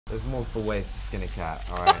There's multiple ways to skin a cat,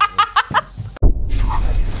 alright?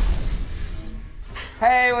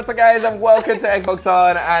 Hey, what's up guys, and welcome to Xbox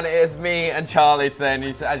On, and it's me and Charlie today, and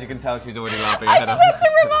as you can tell, she's already laughing. I just have to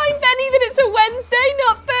remind Benny that it's a Wednesday,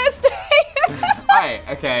 not Thursday. Hey,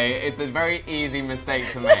 okay, it's a very easy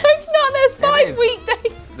mistake to make. No, it's not, there's 5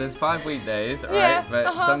 weekdays. There's 5 weekdays, alright, yeah,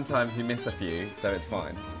 but sometimes you miss a few, so it's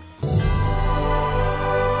fine.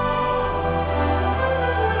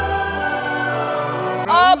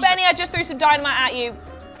 Oh, Benny, I just threw some dynamite at you.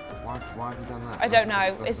 Why have you done that? I don't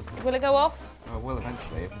know. Will it go off? Oh, it will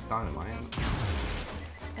eventually, if it's dynamite.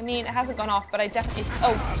 I mean, it hasn't gone off, but I definitely...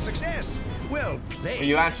 Oh. Success! Well played. Well,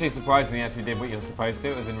 you actually surprisingly actually did what you were supposed to.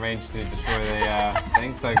 It was in range to destroy the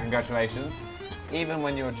thing, so congratulations. Even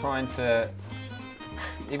when you were trying to...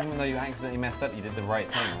 Even though you accidentally messed up, you did the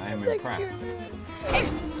right thing. I am impressed. Okay,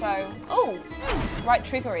 so... Oh! Right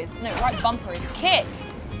trigger is... No, right bumper is kick.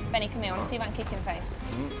 Benny, come here. I want to see if I can kick you in the face.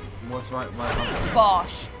 What's right bumper?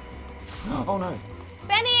 Bosh. Oh no.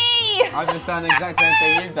 Benny! I've just done the exact same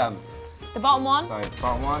thing you've done. The bottom one. So,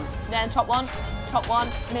 bottom one. Then top one,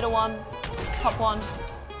 middle one, top one,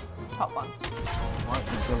 top one. What?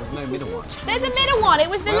 There was no middle one. There's a middle one. It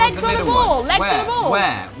was the legs on the ball. Legs on the ball.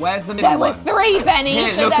 Where? Where's the middle one? There were 3, Benny. Here,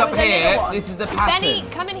 so look there up was a here. middle one. This is the pattern. Benny,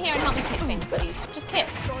 come in here and help me kick things, please. Just kick.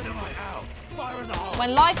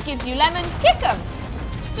 When life gives you lemons, kick them.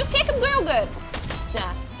 Just kick them real good.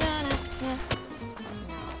 Da, da, da, da.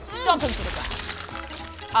 Stomp them to the ground.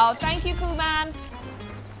 Oh, thank you, cool man.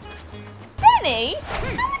 Benny,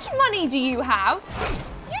 how much money do you have?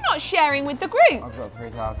 You're not sharing with the group. I've got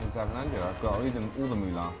 3,700. I've got all the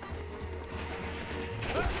moolah.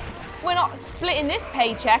 We're not splitting this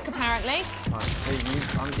paycheck, apparently. Right,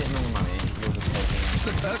 so I'm getting all the money. You're just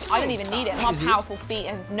taking it. I don't even need it. I'm on powerful feet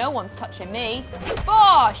and no one's touching me.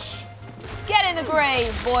 Bosh! Get in the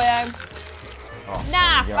grave, boyo. Oh,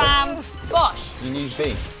 nah, fam. Bosh. You need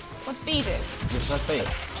B. What's B do? Just press B.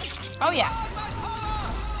 Oh, yeah.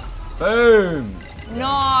 Boom!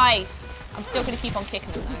 Nice. I'm still going to keep on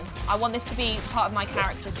kicking them, though. I want this to be part of my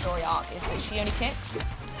character story arc, is that she only kicks.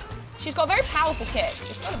 She's got a very powerful kick.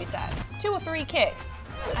 It's got to be said. 2 or 3 kicks,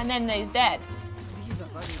 and then there's dead.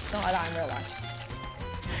 Not like that in real life.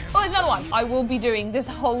 Oh, there's another one. I will be doing this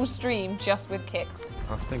whole stream just with kicks.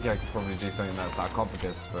 I was thinking I could probably do something that's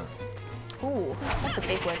sarcophagus, but... Ooh, that's a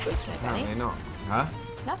big word for it, Benny. Apparently not. Huh?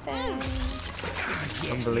 Nothing.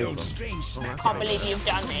 Unbelievable. I can't believe you've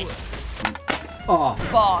done this. Oh,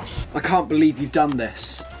 Bosh. I can't believe you've done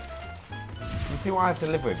this. You see what I have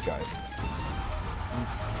to live with, guys?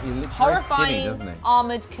 He looks Horrifying, very skinny, doesn't he?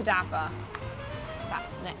 armoured cadaver.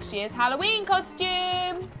 That's next year's Halloween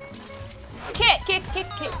costume. Kick, kick, kick,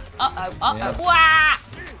 kick. Uh-oh, uh-oh. Yeah. Wah!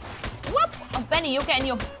 Whoop. Oh, Benny, you're getting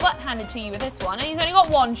your butt handed to you with this one. And he's only got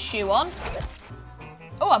 1 shoe on.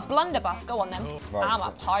 Oh, a blunderbuss. Go on, then. Right, I'm a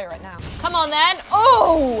pirate now. Come on, then.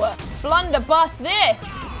 Oh! Blunderbuss this.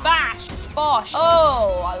 Bash. Bosh.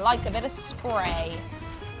 Oh, I like a bit of spray.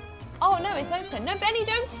 Oh, no, it's open. No, Benny,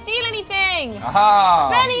 don't steal anything. Aha!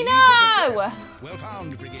 Benny, no! Well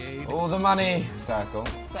found, Brigade. All the money. Circle.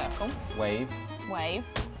 Circle. Wave. Wave.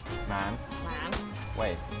 Man. Man.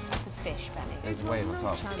 Wave. That's a fish, Benny. There's a wave on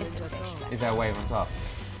top. It's a fish, Benny. Is there a wave on top?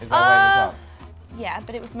 Is there a wave on top? Yeah,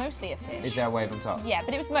 but it was mostly a fish. Is there a wave on top? Yeah,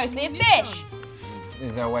 but it was mostly a fish.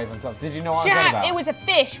 Is there a wave on top? Did you know what I was on about? It was a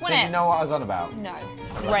fish, wasn't it? Did you know what I was on about? No.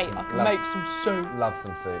 Great. I can make some soup. Love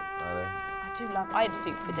some soup, Charlie. I do love. I had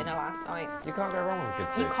soup for dinner last night. You can't go wrong with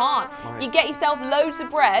good soup. You can't. Right. You get yourself loads of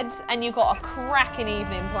bread and you've got a cracking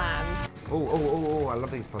evening planned. Oh, I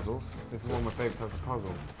love these puzzles. This is one of my favourite types of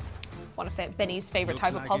puzzle. One of Benny's favourite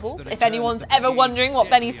type of puzzles. If anyone's ever wondering what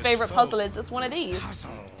Benny's favourite puzzle is, it's one of these.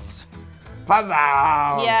 Puzzles.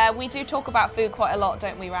 Puzzles! Yeah, we do talk about food quite a lot,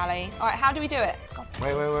 don't we, Rally? All right, how do we do it? God.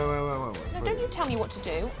 Wait. No, don't you tell me what to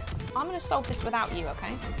do. I'm going to solve this without you,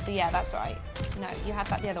 okay? So yeah, that's right. No, you had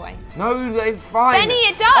that the other way. No, it's fine. Benny,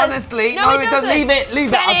 it does. Honestly, no, it doesn't. Leave it.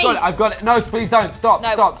 Benny. I've got it. No, please don't. Stop.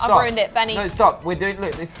 No, Stop. I've ruined it, Benny. No, stop. We're doing.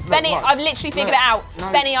 Look, this. Benny, watch. I've literally figured it out.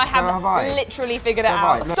 No, Benny, I so have I. literally figured it So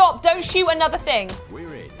have out. I. No. Stop! Don't shoot another thing.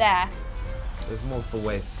 We're in. There. There's multiple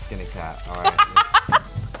ways to skin a cat. All right.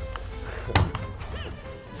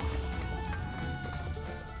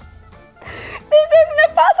 This isn't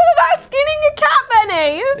a puzzle about skinning a cat,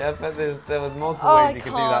 Benny. Yeah, but there was multiple ways you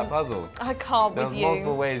could do that can't. puzzle. I can't There with was you.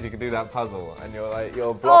 multiple ways you could do that puzzle, and you're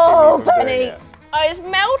blocking Oh, me from Benny. doing it. There's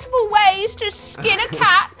multiple ways to skin a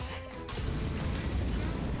cat.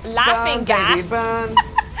 Laughing Burn, baby, gas. burn.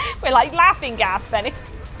 We're like laughing gas, Benny.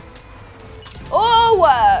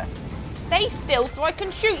 Oh, stay still so I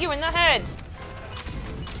can shoot you in the head.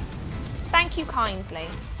 Thank you kindly.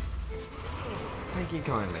 Thank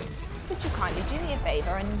you kindly. Would you kindly do me a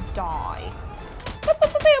favour and die?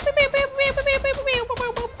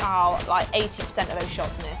 Oh, like 80% of those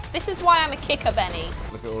shots miss. This is why I'm a kicker, Benny.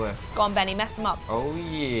 Look at all this. Go on, Benny, mess them up. Oh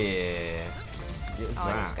yeah. Get Oh,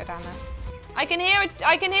 I need to that. go down there. I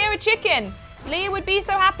can hear a chicken. Leah would be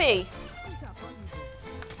so happy.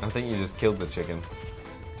 I think you just killed the chicken.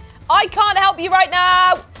 I can't help you right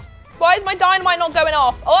now. Why is my dynamite not going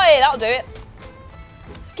off? Oi, that'll do it.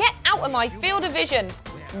 Get out of my field of vision,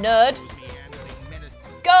 nerd.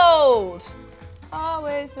 Gold.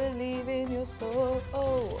 Always believe in your soul.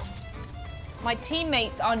 Oh. My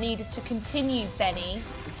teammates are needed to continue, Benny.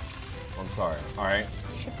 I'm sorry. All right.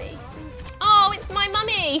 Should be. Oh, it's my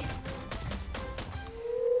mummy.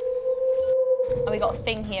 Oh, we got a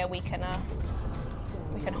thing here we can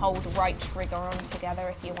hold right trigger on together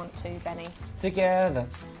if you want to, Benny. Together.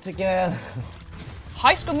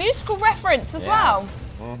 High School Musical reference as Yeah. well.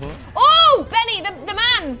 Oh, Benny, the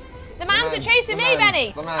mans are chasing me,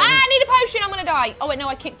 Benny. I need a potion, I'm gonna die. Oh wait, no,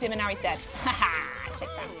 I kicked him and now he's dead. Haha, take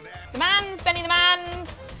that. The mans, Benny, the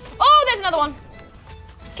mans. Oh, there's another one.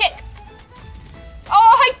 Kick.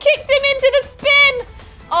 Oh, I kicked him into the spin.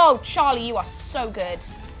 Oh, Charley, you are so good.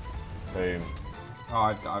 Boom. Oh,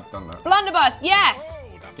 I've done that. Blunderbuss, yes.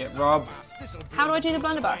 Get robbed. How do I do the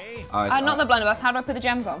blunderbuss? I- not the blunderbuss, how do I put the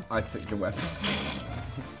gems on? I took your weapon.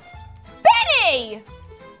 Benny!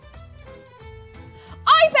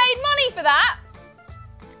 I paid money for that!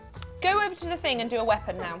 Go over to the thing and do a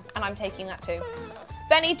weapon now, and I'm taking that too.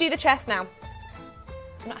 Benny, do the chest now.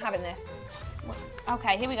 I'm not having this.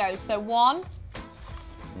 Okay, here we go. So 1.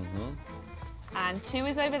 And 2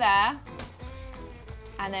 is over there.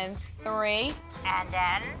 And then 3. And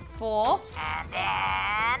then, 4. and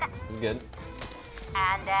then, Good.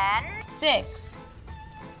 and then, 6.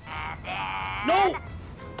 and then, No!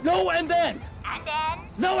 No and then! and then,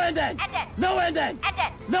 No and then! and then, No and then! and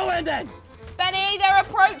then. No and then! Benny, they're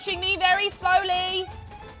approaching me very slowly.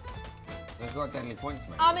 They've got deadly points,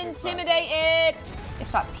 mate. I'm intimidated.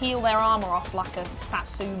 It's like peel their armor off like a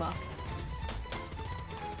Satsuma.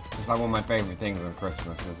 It's like one of my favourite things on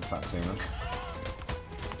Christmas is a Satsuma.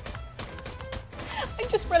 I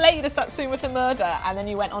just related a Satsuma to murder, and then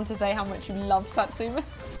you went on to say how much you love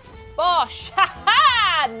Satsumas. Bosh! Ha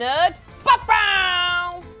ha! Nerd!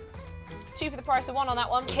 Ba-bow! 2 for the price of 1 on that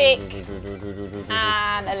one. Kick.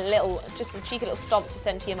 And a little, just a cheeky little stomp to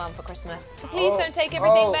send to your mum for Christmas. Please don't take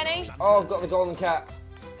everything, Benny. Oh, I've got the golden cat.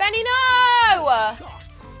 Benny, no!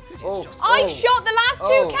 Oh, I shot the last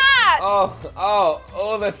 2 cats!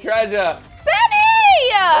 all the treasure.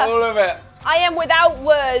 Benny! All of it. I am without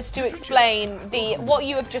words to explain what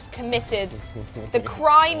you have just committed, the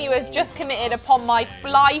crime you have just committed upon my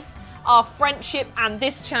life, our friendship, and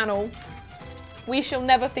this channel. We shall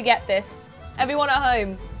never forget this. Everyone at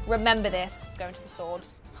home, remember this. Go into the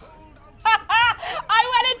swords. I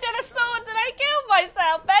went into the swords and I killed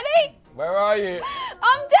myself, Benny. Where are you?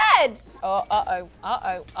 I'm dead. Oh,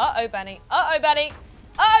 uh-oh, Benny. Uh-oh, Benny.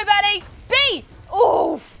 Uh-oh, Benny. B!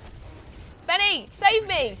 Oof. Benny, save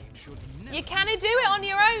me. You can't do it on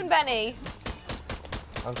your own, Benny.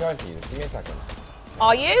 I'm trying to you. Just give me a second.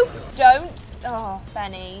 Are you? Don't. Oh,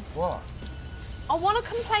 Benny. What? I want to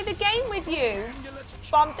come play the game with you,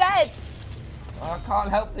 but I'm dead. I can't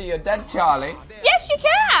help that you're dead, Charlie. Yes, you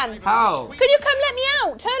can. How? Could you come let me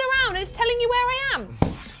out? Turn around. It's telling you where I am.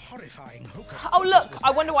 Horrifying hocus Oh, look.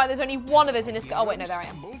 I wonder why there's only one of us in this. Oh, wait, no, there I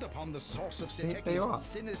am. upon the source of There you are.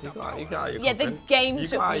 You got your Yeah, the coffin. game You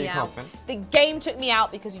took got me your out. coffin. The game took me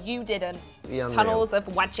out because you didn't. The unreal. Tunnels of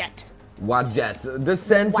Wadjet. Wadjet.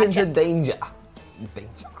 Descent into Wadjet. danger.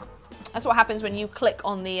 Danger. That's what happens when you click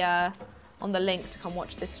on the link to come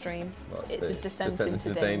watch this stream. It's a descent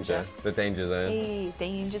into danger. The danger zone. Hey,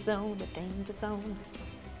 danger zone, the danger zone.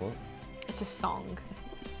 What? It's a song.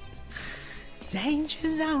 Danger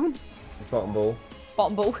zone. Bottom ball.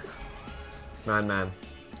 Bottom ball. Man.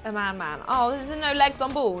 A man. Oh, there's no legs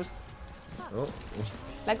on balls. Oh,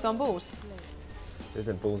 Legs on balls. there's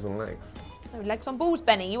the balls and legs. No, legs on balls,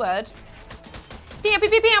 Benny, you heard.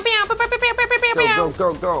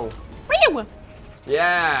 Go.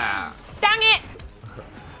 Yeah. Dang it!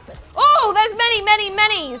 Oh, there's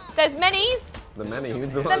many's. There's many's. The many.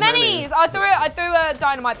 The many's. I threw a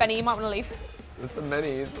dynamite, Benny. You might want to leave. It's the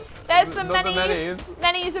many's. There's some Not the many's. manys.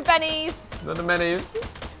 Many's of Benny's. Not the many's.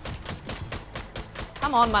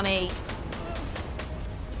 Come on, mummy.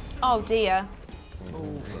 Oh dear.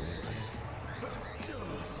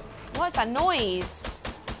 What's that noise?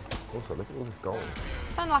 Also, look at all this gold.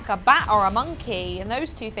 Sound like a bat or a monkey, and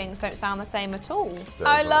those two things don't sound the same at all. Yeah,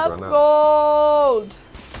 I it's love not gold.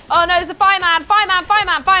 Oh no, there's a fireman.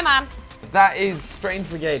 That is Strange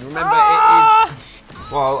Brigade. Remember, Ah! it is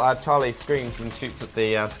while Charleyy screams and shoots at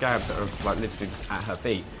the scarabs that are like literally just at her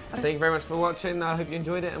feet. Thank you very much for watching. I hope you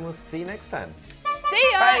enjoyed it, and we'll see you next time. See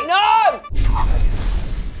ya! No!